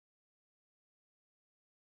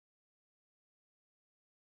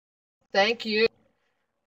Thank you.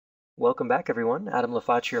 Welcome back, everyone. Adam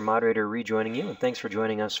Lafacci, your moderator, rejoining you, and thanks for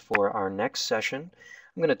joining us for our next session.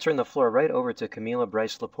 I'm going to turn the floor right over to Camila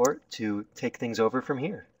Bryce Laporte to take things over from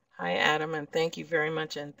here. Hi, Adam, and thank you very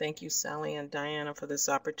much, and thank you, Sally and Diana, for this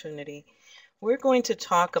opportunity. We're going to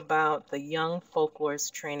talk about the Young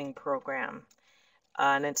Folklorists Training Program,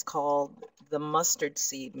 and it's called the Mustard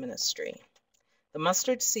Seed Ministry. The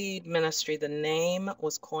Mustard Seed Ministry, the name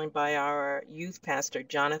was coined by our youth pastor,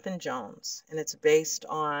 Jonathan Jones, and it's based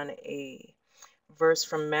on a verse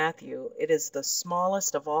from Matthew. It is the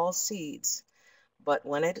smallest of all seeds, but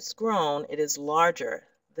when it is grown, it is larger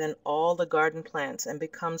than all the garden plants and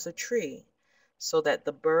becomes a tree, so that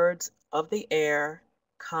the birds of the air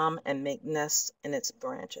come and make nests in its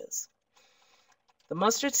branches. The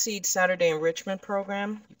Mustard Seed Saturday Enrichment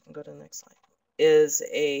Program, you can go to the next slide, is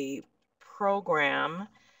a program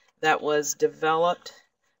that was developed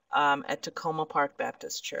at Takoma Park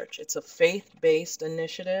Baptist Church. It's a faith-based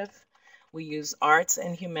initiative. We use arts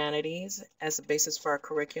and humanities as a basis for our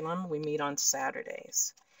curriculum. We meet on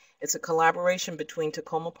Saturdays. It's a collaboration between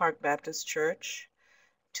Takoma Park Baptist Church,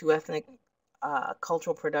 Two Ethnic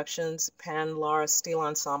Cultural Productions, Pan Lara Steel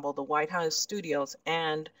Ensemble, the White House Studios,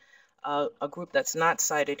 and a group that's not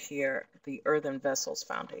cited here, the Earthen Vessels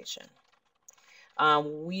Foundation.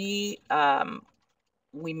 We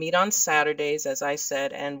meet on Saturdays, as I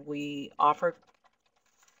said, and we offer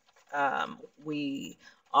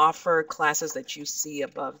classes that you see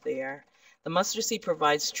above there. The Mustard Seed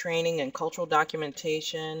provides training in cultural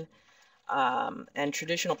documentation and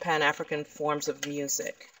traditional Pan-African forms of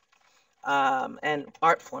music and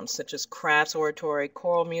art forms such as crafts, oratory,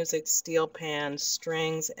 choral music, steel pan,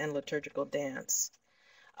 strings, and liturgical dance.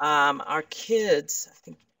 Our kids, I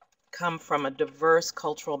think, come from a diverse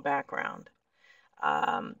cultural background.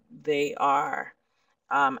 They are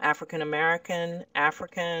African American,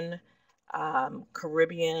 African,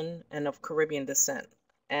 Caribbean, and of Caribbean descent.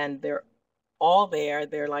 And they're all there.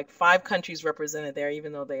 There are like 5 countries represented there,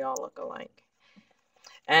 even though they all look alike.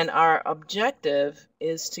 And our objective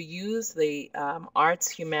is to use the arts,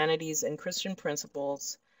 humanities, and Christian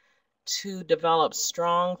principles to develop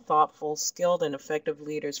strong, thoughtful, skilled, and effective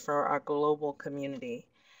leaders for our global community.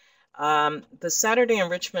 The Saturday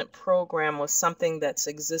Enrichment Program was something that's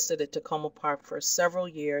existed at Takoma Park for several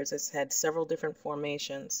years. It's had several different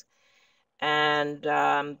formations. And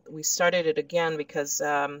we started it again because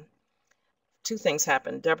 2 things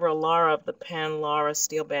happened. Deborah Lara of the Pan Lara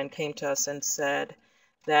Steel Band came to us and said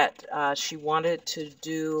that she wanted to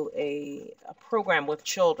do a program with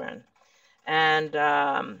children. And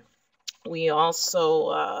we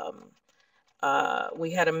also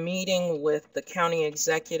we had a meeting with the county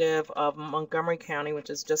executive of Montgomery County, which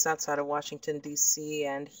is just outside of Washington, D.C.,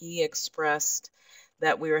 and he expressed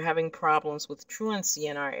that we were having problems with truancy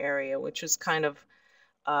in our area, which is kind of,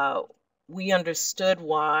 we understood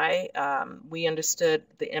why. We understood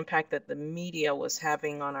the impact that the media was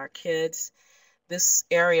having on our kids. This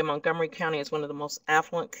area, Montgomery County, is one of the most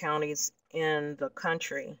affluent counties in the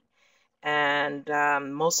country. And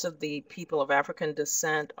most of the people of African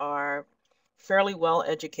descent are fairly well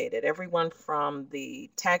educated. Everyone from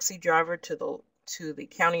the taxi driver to the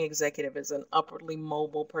county executive is an upwardly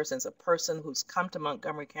mobile person. It's a person who's come to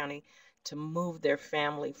Montgomery County to move their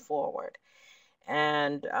family forward.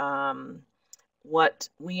 And what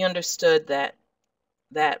we understood that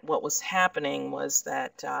what was happening was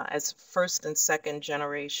that as first and second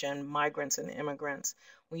generation migrants and immigrants,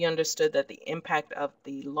 we understood that the impact of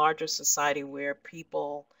the larger society where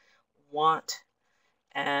people want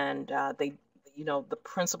and the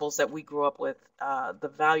principles that we grew up with,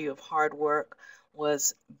 the value of hard work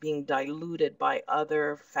was being diluted by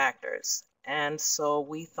other factors. And so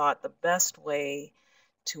we thought the best way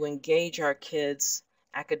to engage our kids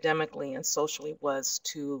academically and socially was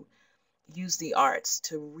to use the arts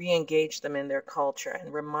to re-engage them in their culture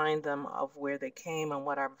and remind them of where they came and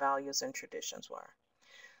what our values and traditions were.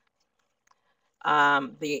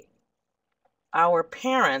 Our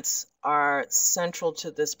parents are central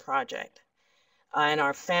to this project, and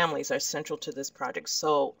our families are central to this project.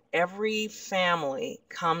 So every family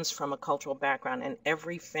comes from a cultural background, and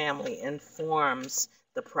every family informs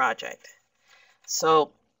the project.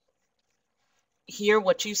 So here,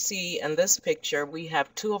 what you see in this picture, we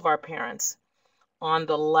have 2 of our parents. On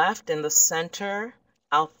the left in the center,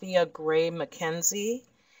 Althea Gray McKenzie.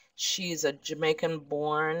 She's a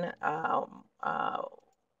Jamaican-born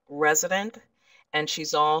resident, and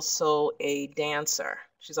she's also a dancer.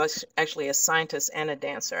 She's actually a scientist and a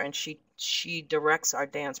dancer, and she directs our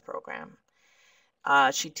dance program.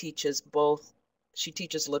 She teaches both She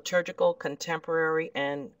teaches liturgical, contemporary,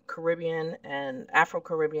 and Caribbean and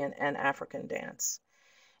Afro-Caribbean and African dance.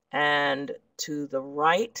 And to the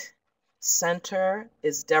right center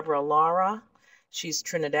is Deborah Lara. She's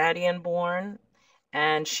Trinidadian born,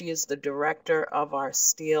 and she is the director of our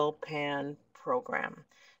Steel Pan program.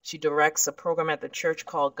 She directs a program at the church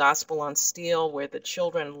called Gospel on Steel, where the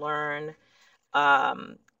children learn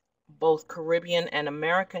both Caribbean and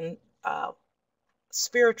American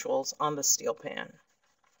spirituals on the steel pan.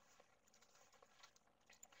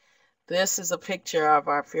 This is a picture of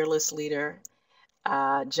our fearless leader,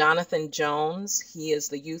 Jonathan Jones. He is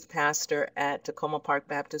the youth pastor at Takoma Park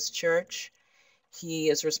Baptist Church. He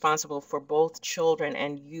is responsible for both children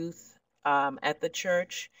and youth at the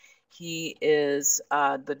church. He is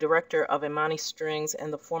the director of Imani Strings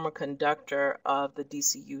and the former conductor of the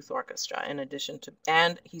DC Youth Orchestra, in addition to,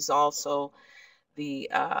 and he's also the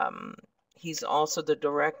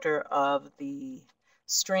director of the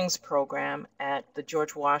strings program at the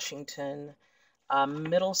George Washington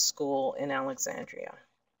Middle School in Alexandria.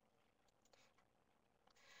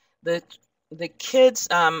 The kids,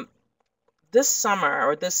 this summer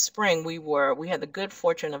or this spring, we had the good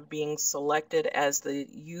fortune of being selected as the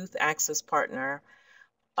youth access partner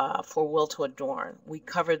for Will to Adorn. We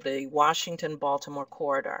covered the Washington-Baltimore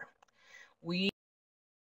corridor. We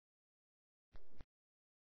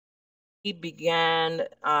began,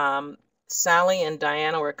 Sally and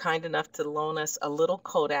Diana were kind enough to loan us a little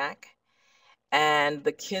Kodak, and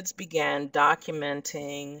the kids began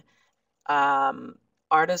documenting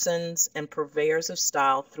artisans and purveyors of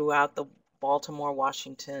style throughout the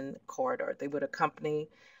Baltimore-Washington corridor. They would accompany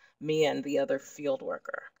me and the other field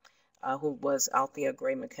worker, who was Althea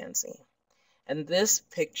Gray McKenzie. And this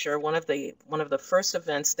picture, one of the first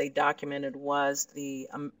events they documented was the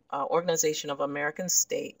Organization of American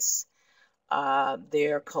States,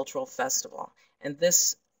 their cultural festival. And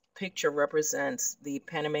this picture represents the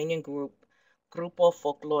Panamanian group, Grupo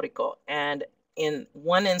Folklorico. And in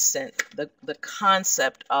one instant, the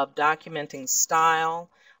concept of documenting style,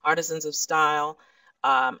 artisans of style,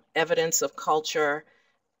 evidence of culture,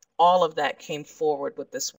 all of that came forward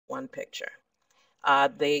with this one picture.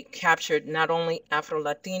 They captured not only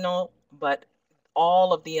Afro-Latino, but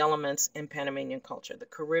all of the elements in Panamanian culture, the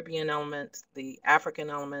Caribbean elements, the African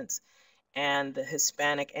elements, and the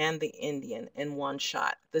Hispanic and the Indian in one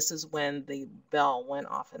shot. This is when the bell went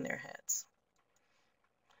off in their heads.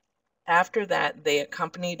 After that, they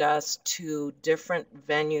accompanied us to different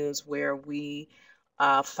venues where we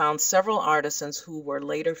found several artisans who were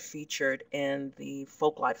later featured in the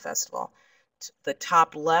Folklife Festival. The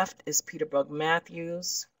top left is Peter Bug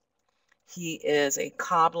Matthews. He is a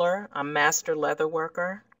cobbler, a master leather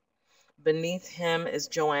worker. Beneath him is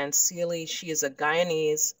Joanne Seeley. She is a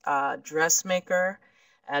Guyanese dressmaker,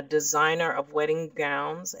 a designer of wedding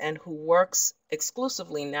gowns, and who works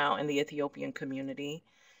exclusively now in the Ethiopian community.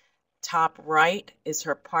 Top right is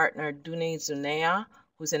her partner, Dune Zunea,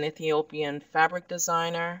 who's an Ethiopian fabric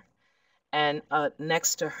designer. And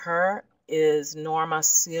next to her is Norma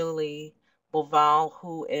Seeley Boval,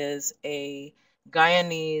 who is a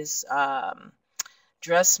Guyanese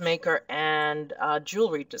dressmaker and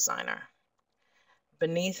jewelry designer.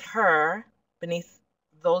 Beneath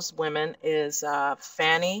those women is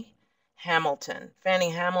Fanny Hamilton. Fanny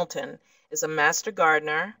Hamilton is a master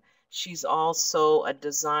gardener. She's also a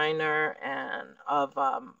designer and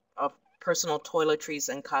of personal toiletries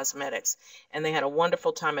and cosmetics. And they had a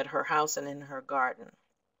wonderful time at her house and in her garden.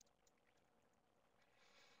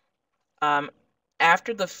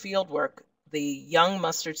 After the field work, the Young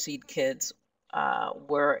Mustard Seed kids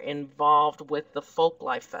were involved with the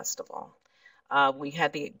Folklife Festival. We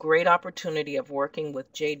had the great opportunity of working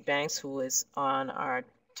with Jade Banks, who is on our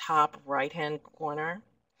top right-hand corner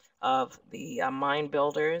of the Mind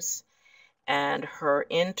Builders, and her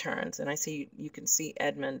interns. And I see, you can see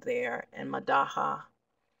Edmund there, and Madaha,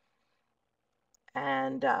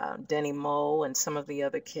 and Denny Moe, and some of the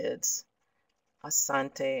other kids,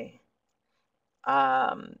 Asante.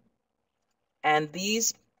 And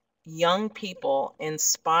these young people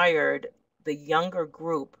inspired the younger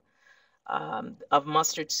group of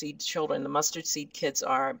mustard seed children. The mustard seed kids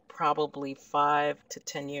are probably 5 to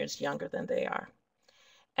 10 years younger than they are.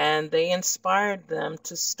 And they inspired them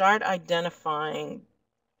to start identifying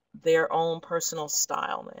their own personal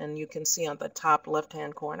style. And you can see on the top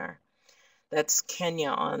left-hand corner, that's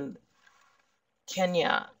Kenya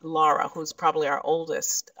Lara, who's probably our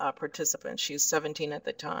oldest participant. She's 17 at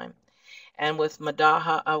the time. And with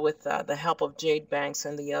Madaha, with the help of Jade Banks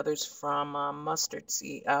and the others from Mustard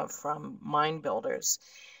Seed, from Mind Builders,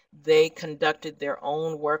 they conducted their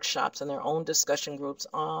own workshops and their own discussion groups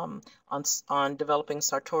on developing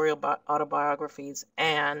sartorial autobiographies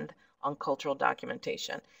and on cultural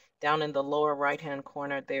documentation. Down in the lower right-hand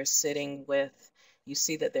corner, they're sitting with, you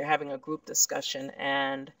see that they're having a group discussion,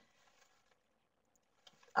 and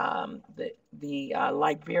the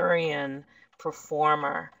Liberian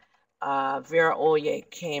performer, Vera Oye,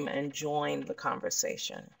 came and joined the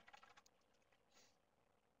conversation.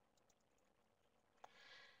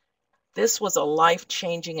 This was a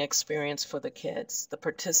life-changing experience for the kids. The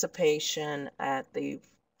participation at the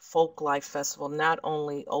Folklife Festival not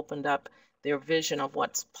only opened up their vision of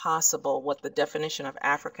what's possible, what the definition of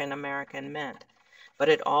African American meant, but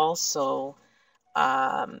it also,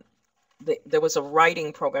 there was a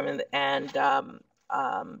writing program, and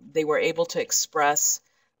they were able to express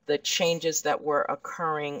the changes that were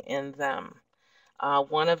occurring in them.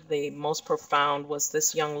 One of the most profound was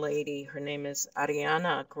this young lady. Her name is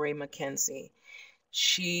Ariana Gray McKenzie.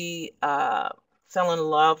 She fell in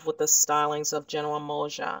love with the stylings of General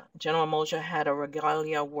Moja. General Moja had a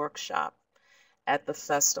regalia workshop at the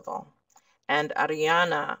festival, and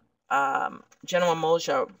Ariana, General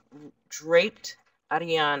Moja draped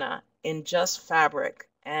Ariana in just fabric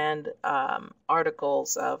and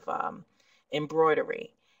articles of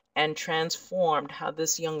embroidery, and transformed how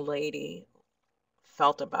this young lady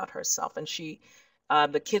felt about herself. And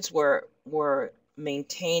the kids were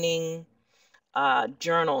maintaining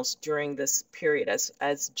journals during this period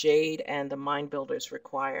as Jade and the Mind Builders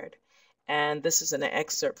required. And this is an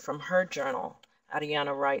excerpt from her journal.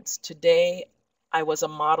 Ariana writes, "Today I was a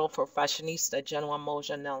model for fashionista Genoa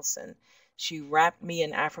Moja Nelson. She wrapped me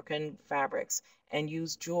in African fabrics and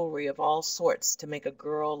used jewelry of all sorts to make a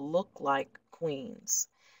girl look like queens.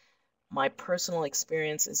 My personal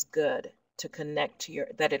experience is good to connect to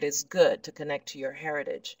that it is good to connect to your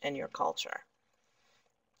heritage and your culture."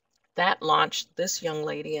 That launched this young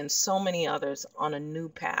lady and so many others on a new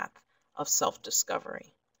path of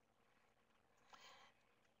self-discovery.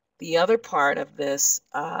 The other part of this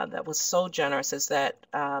that was so generous is that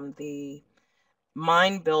the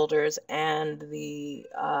Mind Builders and the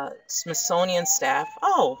Smithsonian staff,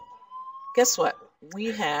 oh, guess what?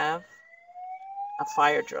 We have a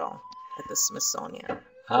fire drill at the Smithsonian,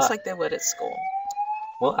 just like they would at school.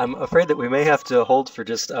 Well, I'm afraid that we may have to hold for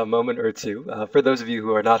just a moment or two. For those of you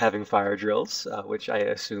who are not having fire drills, which I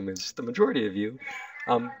assume is the majority of you,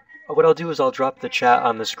 what I'll do is I'll drop the chat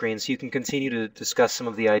on the screen so you can continue to discuss some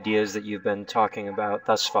of the ideas that you've been talking about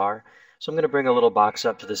thus far. So I'm going to bring a little box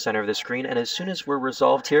up to the center of the screen, and as soon as we're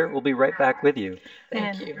resolved here, we'll be right back with you.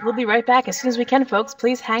 Thank you. We'll be right back as soon as we can, folks.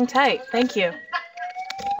 Please hang tight. Thank you.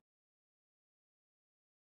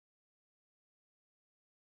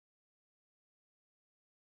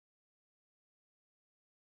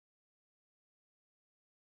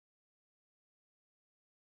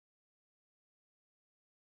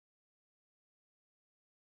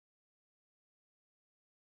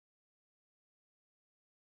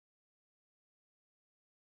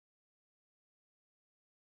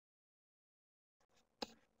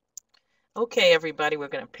 Okay, everybody, we're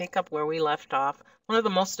going to pick up where we left off. One of the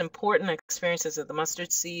most important experiences that the Mustard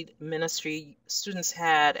Seed Ministry students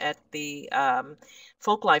had at the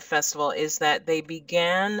Folklife Festival is that they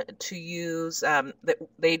began to use,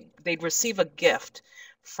 they'd receive a gift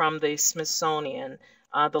from the Smithsonian,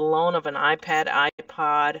 the loan of an iPad,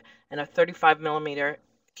 iPod, and a 35mm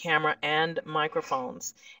camera and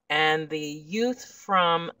microphones. And the youth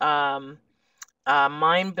from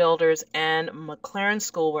Mind Builders and McLaren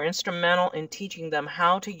School were instrumental in teaching them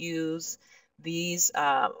how to use these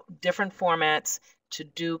different formats to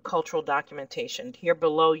do cultural documentation. Here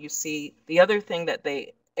below you see the other thing that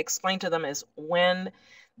they explained to them is when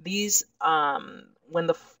these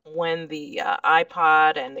when the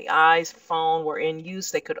iPod and the iPhone were in use,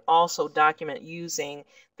 they could also document using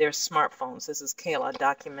their smartphones. This is Kayla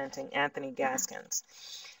documenting Anthony Gaskins.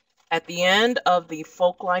 At the end of the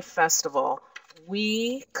Folklife Festival,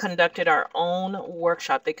 we conducted our own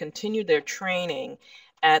workshop. They continued their training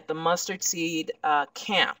at the Mustard Seed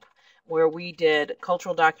camp, where we did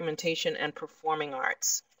cultural documentation and performing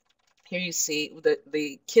arts. Here you see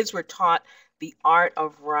the kids were taught the art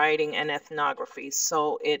of writing and ethnography.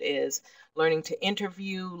 So it is learning to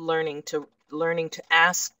interview, learning to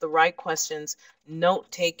ask the right questions,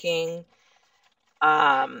 note-taking,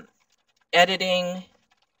 editing,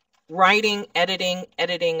 writing,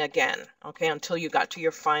 editing again, okay, until you got to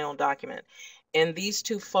your final document. In these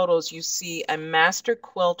two photos, you see a master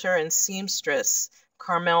quilter and seamstress,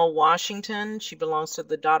 Carmel Washington. She belongs to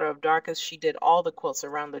the Daughter of Darkest. She did all the quilts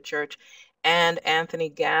around the church. And Anthony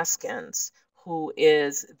Gaskins, who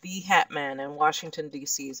is the hat man in Washington,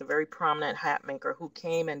 D.C. He's a very prominent hat maker who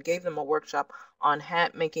came and gave them a workshop on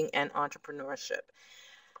hat making and entrepreneurship.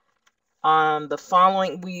 The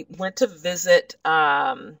following, we went to visit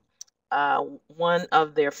one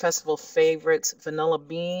of their festival favorites, Vanilla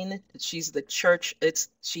Bean. She's the church.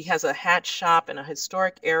 She has a hat shop in a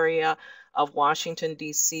historic area of Washington,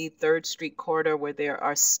 D.C., 3rd Street corridor, where there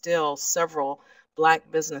are still several Black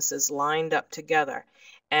businesses lined up together.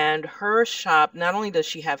 And her shop, not only does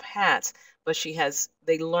she have hats, but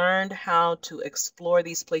they learned how to explore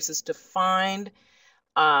these places to find,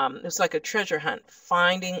 it's like a treasure hunt,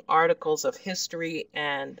 finding articles of history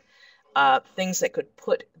and things that could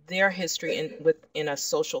put their history in a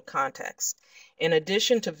social context. In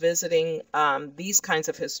addition to visiting these kinds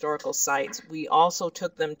of historical sites, we also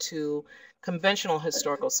took them to conventional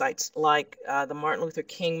historical sites like the Martin Luther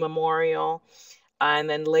King Memorial, and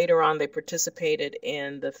then later on they participated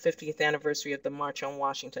in the 50th anniversary of the March on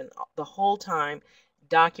Washington, the whole time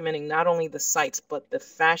documenting not only the sites, but the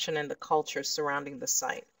fashion and the culture surrounding the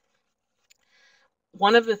site.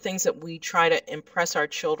 One of the things that we try to impress our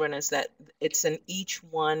children is that it's an each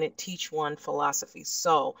one, teach one philosophy.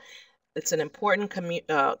 So it's an important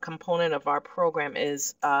component of our program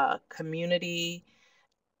is community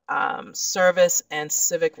service and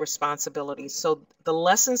civic responsibility. So the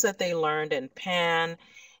lessons that they learned in PAN,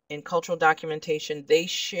 in cultural documentation, they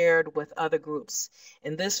shared with other groups.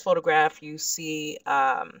 In this photograph, you see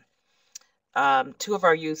two of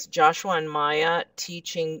our youth, Joshua and Maya,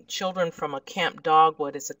 teaching children from a Camp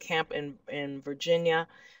Dogwood. It's a camp in Virginia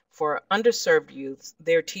for underserved youth.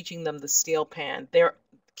 They're teaching them the steel pan. Their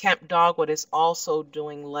Camp Dogwood is also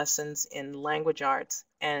doing lessons in language arts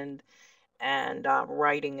and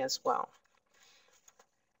writing as well.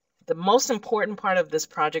 The most important part of this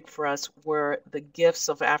project for us were the gifts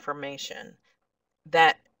of affirmation.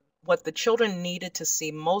 That what the children needed to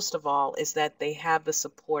see most of all is that they have the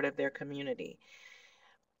support of their community.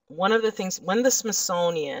 One of the things, when the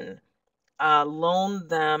Smithsonian loaned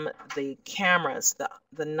them the cameras,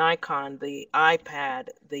 the Nikon, the iPad,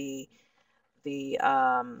 the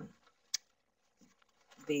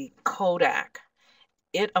Kodak,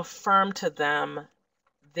 it affirmed to them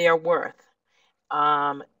their worth,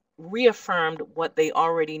 reaffirmed what they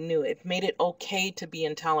already knew. It made it okay to be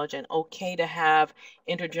intelligent, okay to have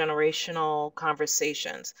intergenerational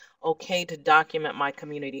conversations, okay to document my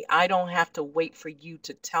community. I don't have to wait for you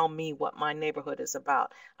to tell me what my neighborhood is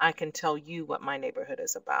about. I can tell you what my neighborhood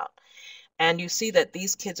is about. And you see that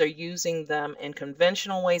these kids are using them in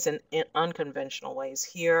conventional ways and in unconventional ways.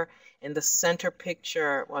 Here in the center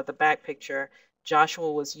picture, or the back picture,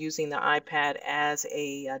 Joshua was using the iPad as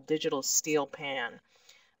a digital steel pan.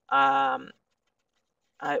 And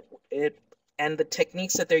the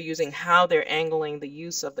techniques that they're using, how they're angling the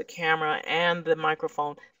use of the camera and the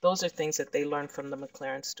microphone, those are things that they learned from the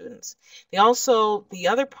McLaren students. They also, the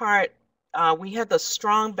other part, we had the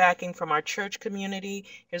strong backing from our church community.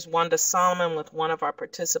 Here's Wanda Solomon with one of our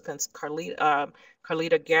participants,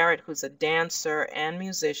 Carlita Garrett, who's a dancer and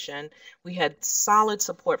musician. We had solid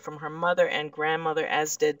support from her mother and grandmother,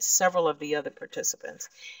 as did several of the other participants.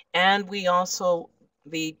 And we also,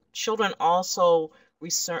 the children also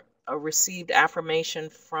received affirmation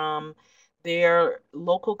from their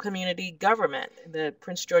local community government. The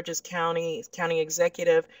Prince George's County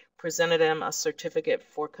Executive presented them a certificate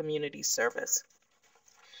for community service.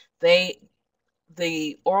 The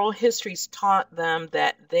oral histories taught them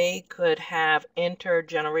that they could have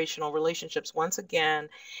intergenerational relationships once again,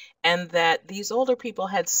 and that these older people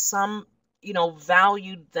had some,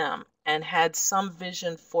 valued them and had some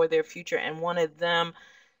vision for their future and wanted them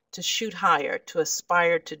to shoot higher, to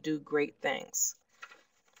aspire to do great things.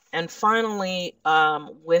 And finally,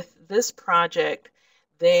 with this project,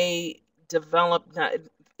 they developed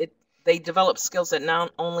skills that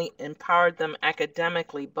not only empowered them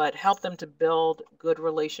academically, but helped them to build good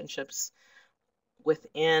relationships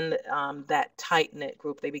within that tight-knit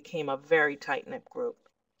group. They became a very tight-knit group.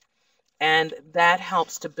 And that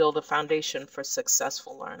helps to build a foundation for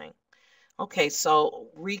successful learning. Okay, so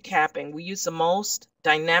recapping, we use the most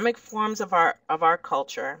dynamic forms of our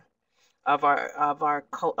culture, of our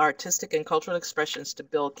artistic and cultural expressions to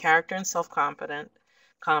build character and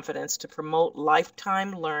self-confidence, to promote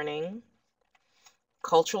lifetime learning,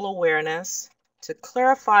 cultural awareness, to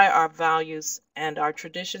clarify our values and our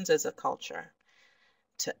traditions as a culture,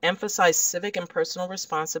 to emphasize civic and personal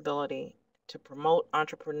responsibility, to promote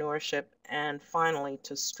entrepreneurship, and finally,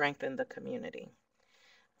 to strengthen the community.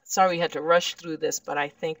 Sorry we had to rush through this, but I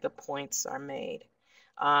think the points are made.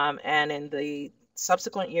 And in the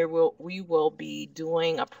subsequent year, we will be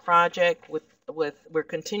doing a project we're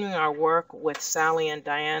continuing our work with Sally and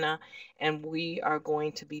Diana, and we are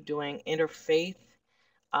going to be doing interfaith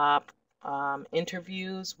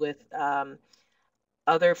interviews with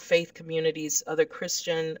other faith communities, other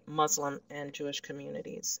Christian, Muslim, and Jewish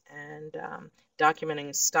communities, and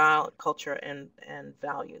documenting style, culture, and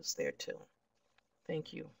values there too.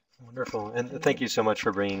 Thank you. Wonderful. And thank you so much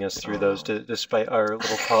for bringing us through those, despite our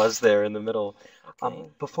little pause there in the middle. Okay.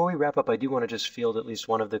 Before we wrap up, I do want to just field at least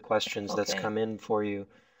one of the questions that's Okay. come in for you.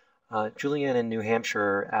 Julianne in New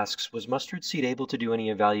Hampshire asks, was Mustard Seed able to do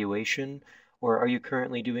any evaluation, or are you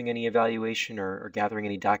currently doing any evaluation or gathering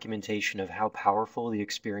any documentation of how powerful the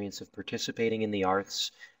experience of participating in the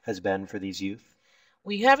arts has been for these youth?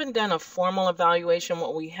 We haven't done a formal evaluation.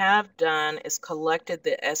 What we have done is collected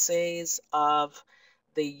the essays of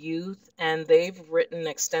the youth, and they've written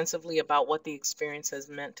extensively about what the experience has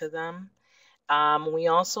meant to them. We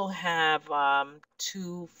also have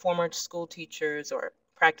two former school teachers or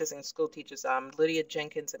practicing school teachers, Lydia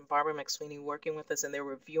Jenkins and Barbara McSweeney, working with us, and they're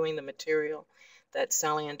reviewing the material that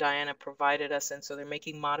Sally and Diana provided us, and so they're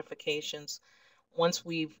making modifications. Once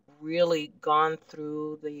we've really gone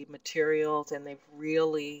through the materials and they've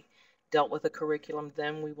really dealt with the curriculum,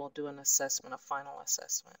 then we will do an assessment, a final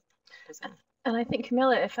assessment. And I think,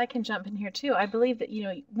 Camilla, if I can jump in here too, I believe that,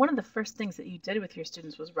 one of the first things that you did with your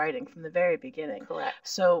students was writing from the very beginning. Correct.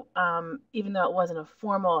 So even though it wasn't a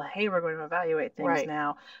formal, hey, we're going to evaluate things Right.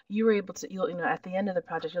 now, you were able to, at the end of the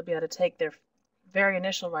project, you'll be able to take their very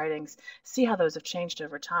initial writings, see how those have changed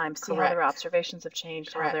over time, see how their Correct. observations have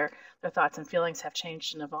changed, how their thoughts and feelings have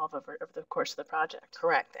changed and evolved over the course of the project.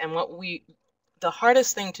 Correct. And the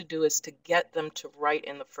hardest thing to do is to get them to write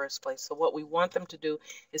in the first place. So what we want them to do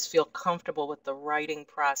is feel comfortable with the writing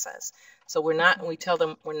process. So we tell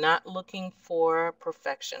them we're not looking for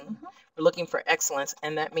perfection. We're looking for excellence,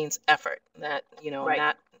 and that means effort. That,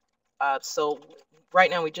 Right. so right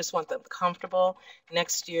now we just want them comfortable.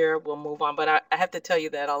 Next year we'll move on. But I have to tell you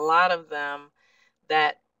that a lot of them,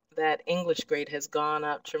 that English grade has gone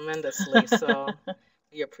up tremendously. So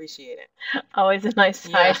we appreciate it. Always a nice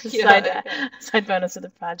Yeah, side bonus of the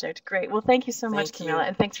project. Great. Well, thank you so much, Thank you. Camilla,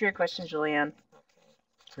 and thanks for your question, Julianne.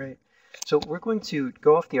 Great. So we're going to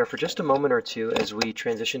go off the air for just a moment or two as we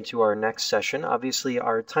transition to our next session. Obviously,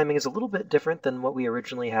 our timing is a little bit different than what we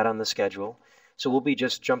originally had on the schedule. So we'll be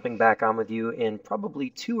just jumping back on with you in probably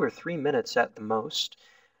 2 or 3 minutes at the most.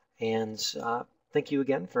 And thank you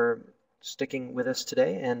again for sticking with us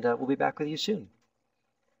today, and we'll be back with you soon.